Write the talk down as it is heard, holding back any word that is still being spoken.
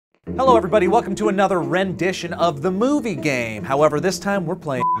Hello everybody, welcome to another rendition of the movie game. However, this time we're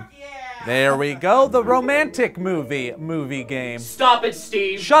playing... There we go, the romantic movie game. Stop it,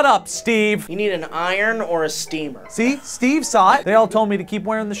 Steve. Shut up, Steve. You need an iron or a steamer. See, Steve saw it. They all told me to keep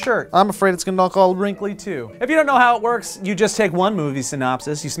wearing the shirt. I'm afraid it's gonna look all wrinkly too. If you don't know how it works, you just take one movie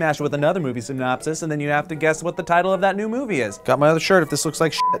synopsis, you smash it with another movie synopsis, and then you have to guess what the title of that new movie is. Got my other shirt if this looks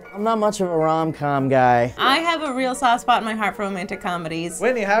like shit. I'm not much of a rom-com guy. I have a real soft spot in my heart for romantic comedies.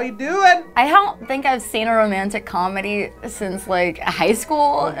 Whitney, how you doing? I don't think I've seen a romantic comedy since like high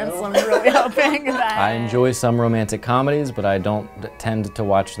school, and so I'm really hoping that... I enjoy some romantic comedies, but I don't tend to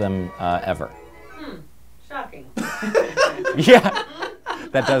watch them ever. Shocking. Yeah,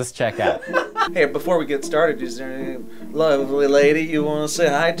 that does check out. Hey, before we get started, is there any lovely lady you want to say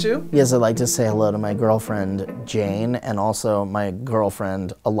hi to? Yes, I'd like to say hello to my girlfriend, Jane, and also my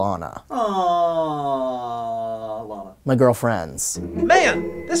girlfriend, Alana. Aww, Lana. My girlfriends.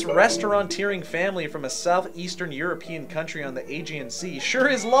 Man, this restauranteering family from a southeastern European country on the Aegean Sea sure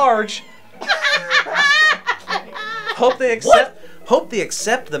is large. Hope they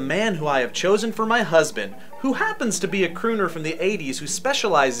accept the man who I have chosen for my husband, who happens to be a crooner from the 80s who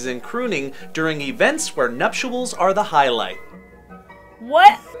specializes in crooning during events where nuptials are the highlight.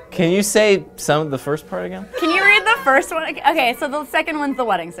 What? Can you say the first part again? Can you read the first one? Okay, so the second one's the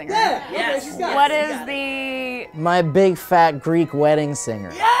wedding singer. Yeah. Yes. What is the... My big fat Greek wedding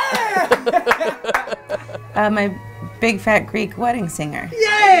singer. My big fat Greek wedding singer.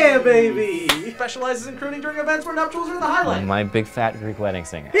 Yeah, baby! He specializes in crooning during events where nuptials are the highlight. My big fat Greek wedding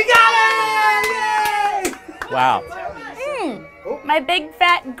singer. He got it! Yay! Wow. My big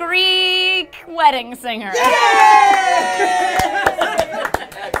fat Greek wedding singer.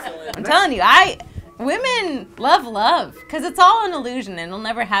 I'm telling you, women love, because it's all an illusion and it'll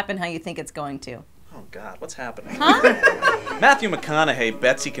never happen how you think it's going to. Oh God, what's happening? Huh? Matthew McConaughey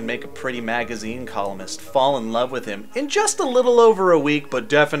bets he can make a pretty magazine columnist fall in love with him in just a little over a week, but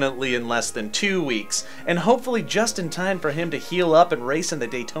definitely in less than 2 weeks, and hopefully just in time for him to heal up and race in the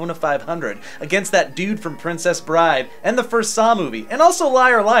Daytona 500 against that dude from Princess Bride and the first Saw movie, and also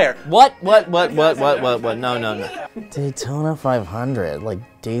Liar Liar. What? No. Daytona 500,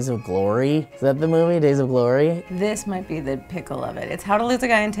 like Days of Glory? Is that the movie, Days of Glory? This might be the pickle of it. It's How to Lose a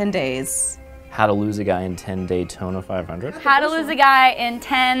Guy in 10 Days. How to Lose a Guy in 10 Daytona 500? How to Lose a Guy in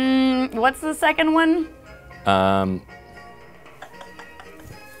 10... What's the second one? Watch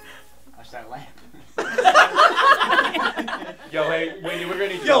that lamp. Yo, hey, Whitney, we're gonna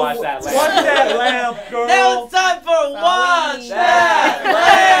need Yo, watch that lamp, girl. Now it's time for Watch That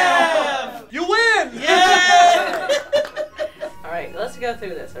Lamp! You win! Yeah! All right, let's go through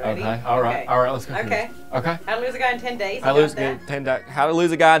this. Already? Okay, all right, let's go. Okay. Okay. How to Lose a Guy in 10 Days. How to Lose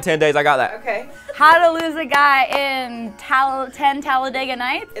a Guy in 10 Days, I got that. Okay. How to Lose a Guy in 10 Talladega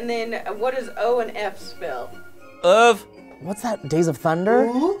Nights? And then what does O and F spell? Of. What's that, Days of Thunder?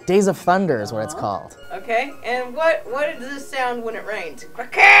 Days of Thunder is what it's called. Okay. And what does this sound when it rains?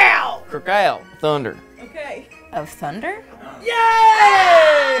 Crackle! Crackle. Thunder. Okay. Of thunder? Yay!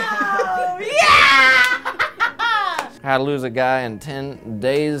 How to Lose a Guy in 10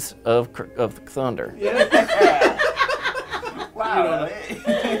 Days of Thunder. Wow.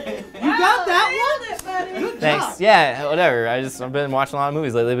 You got that one? Good Thanks. job. Yeah, whatever. I've been watching a lot of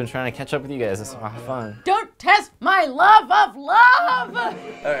movies lately. I've been trying to catch up with you guys. It's fun. Don't test my love of love! All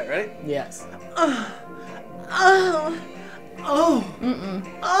right, ready? Yes.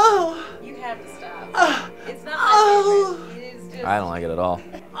 You have to stop. It's not my favorite. It is just... I don't like it at all.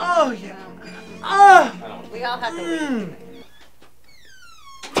 Oh, yeah. We all have to leave.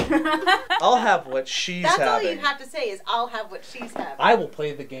 I'll have what she's That's all having. you have to say is, I'll have what she's having. I will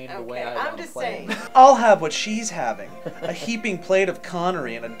play the game the way Okay, I I'm want to just play. saying. I'll have what she's having. A heaping plate of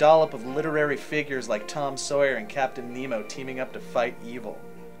Connery and a dollop of literary figures like Tom Sawyer and Captain Nemo teaming up to fight evil.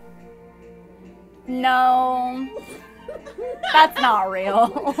 No. That's not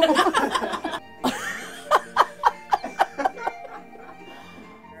real.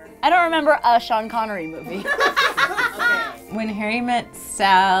 I don't remember a Sean Connery movie. When Harry Met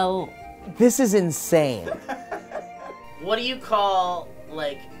Sal... This is insane. What do you call,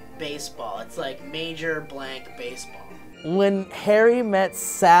 like, baseball? It's like Major Blank Baseball. When Harry Met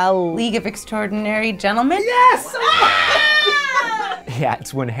Sal... League of Extraordinary Gentlemen? Yes! Yeah,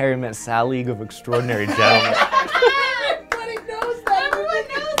 it's When Harry Met Sal League of Extraordinary Gentlemen. Everybody knows that. Everyone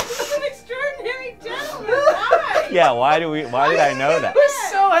knows League of Extraordinary Gentlemen. Why? Yeah, why did I know that? We're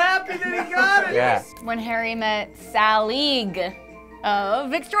so happy that he got it! Yeah. When Harry Met Sal League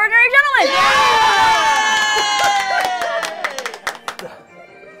of Extraordinary Gentlemen.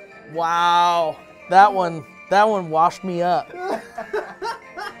 Wow. That one washed me up.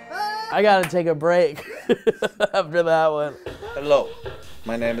 I gotta take a break after that one. Hello,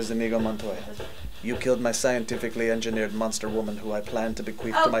 my name is Inigo Montoya. You killed my scientifically engineered monster woman who I plan to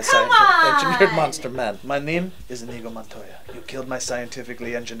bequeath to my engineered monster man. My name is Inigo Montoya. You killed my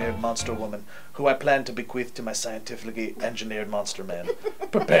scientifically engineered monster woman who I plan to bequeath to my scientifically engineered monster man.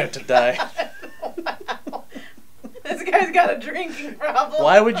 Prepare to die. This guy's got a drinking problem.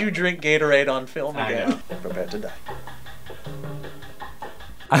 Why would you drink Gatorade on film again? Prepare to die.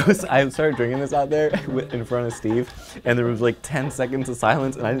 I started drinking this out there in front of Steve, and there was like 10 seconds of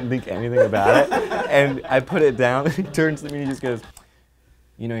silence, and I didn't think anything about it. And I put it down, and he turns to me and he just goes,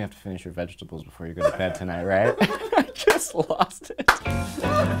 "You know you have to finish your vegetables before you go to bed tonight, right?" I just lost it.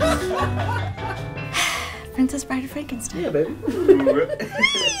 Princess Bride of Frankenstein. Yeah, baby.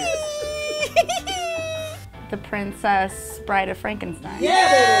 The Princess Bride of Frankenstein. Yeah!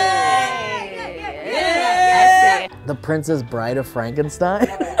 I see. The Princess Bride of Frankenstein?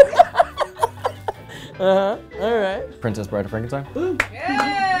 All right. Princess Bride of Frankenstein?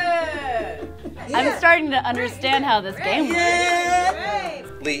 Yeah! I'm starting to understand how this game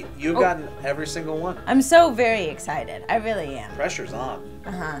works. Lee, you've gotten every single one. I'm so very excited. I really am. Pressure's on.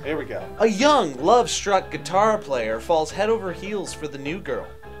 Here we go. A young, love-struck guitar player falls head over heels for the new girl.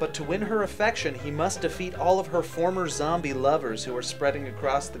 But to win her affection, he must defeat all of her former zombie lovers who are spreading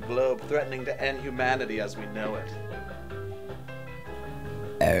across the globe, threatening to end humanity as we know it.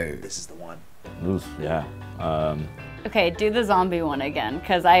 This is the one. Oof, yeah. Okay, do the zombie one again,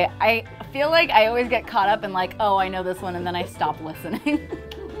 because I feel like I always get caught up in like, oh, I know this one, and then I stop listening.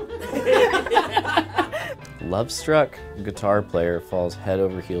 Love-struck guitar player falls head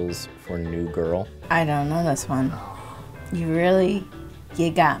over heels for new girl. I don't know this one. You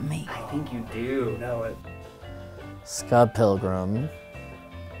got me. I think you do know it. Scott Pilgrim.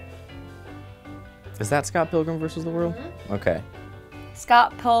 Is that Scott Pilgrim versus the World? Okay.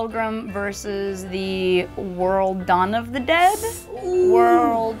 Scott Pilgrim versus the World Dawn of the Dead,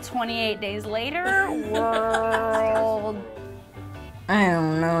 World 28 Days Later, World... I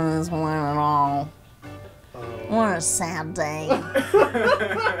don't know this one at all. What a sad day.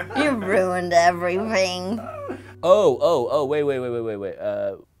 You ruined everything. Wait.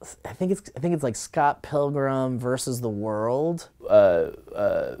 I think it's like Scott Pilgrim versus the World.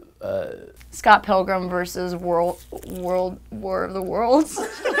 Scott Pilgrim versus War of the Worlds.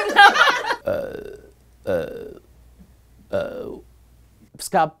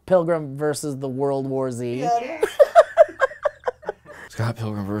 Scott Pilgrim versus the World War Z. Scott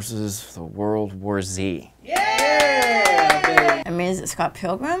Pilgrim versus the World War Z. Yeah! I mean, is it Scott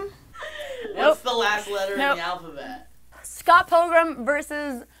Pilgrim? What's the last letter Nope. in the alphabet? Scott Pilgrim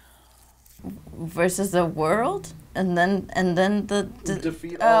versus the world? And then the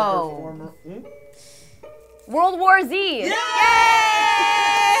Defeat all her former... World War Z. Yay!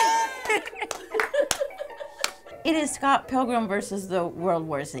 It is Scott Pilgrim versus the World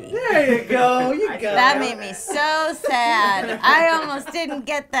War Z. There you go. You got That made me so sad. I almost didn't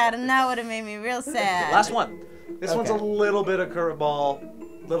get that, and that would have made me real sad. Last one. This one's a little bit of curveball,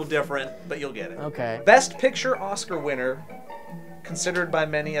 a little different, but you'll get it. Okay. Best Picture Oscar winner, considered by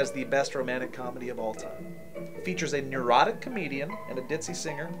many as the best romantic comedy of all time. Features a neurotic comedian and a ditzy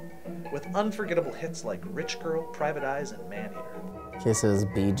singer with unforgettable hits like Rich Girl, Private Eyes, and Man-Eater. Kisses,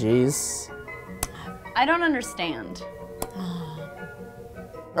 Bee Gees. I don't understand.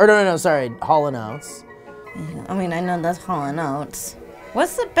 Or no, sorry, Hall & Oates. I mean, I know that's Hall & Oates.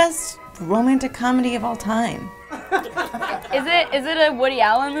 What's the best romantic comedy of all time? Is it a Woody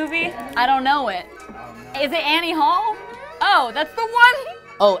Allen movie? I don't know it. Is it Annie Hall? Oh, that's the one.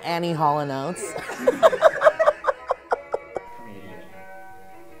 Oh, Annie Hall & Oates. Comedian.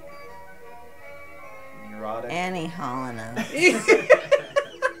 Neurotic. Annie Hall & Oates.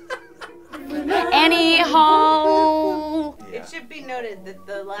 Annie Hall. Yeah. It should be noted that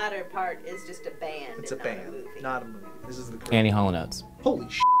the latter part is just a band. It's a and not band, movie. not a movie. This is the correct. Annie Hall & Oates. Holy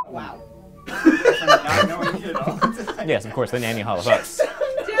sh**. Wow. Yes, of course, then Annie Hall & Oates.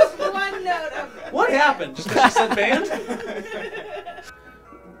 Just one note of What happened? Just because she said band?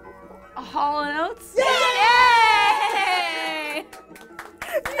 Hall & Oates. Yay!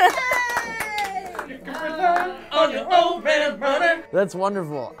 That's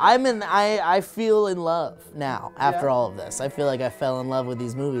wonderful. I feel in love now after all of this. I feel like I fell in love with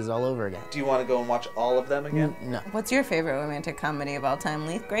these movies all over again. Do you want to go and watch all of them again? No. What's your favorite romantic comedy of all time,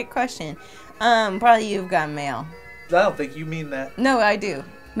 Leith? Great question. Probably You've Got Mail. I don't think you mean that. No, I do.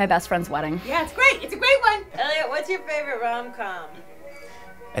 My best friend's wedding. Yeah, it's great. It's a great one. Elliot, what's your favorite rom-com?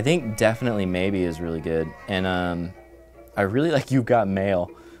 I think Definitely Maybe is really good. And I really like You've Got Mail.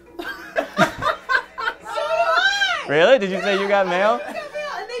 So do I! Really? Did you say You Got Mail? And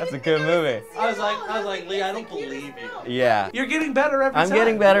they That's a good movie. I was like, Lee, I don't believe you. Yeah. You're getting better every time. I'm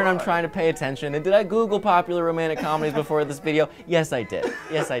getting better and I'm trying to pay attention. And did I Google popular romantic comedies before this video? Yes, I did.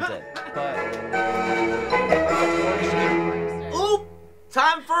 Yes, I did. But... Oop!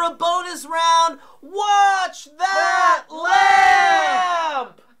 Time for a bonus round. Watch that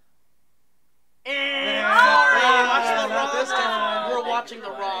lamp! Sorry, watch the wrong. We're watching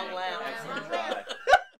the wrong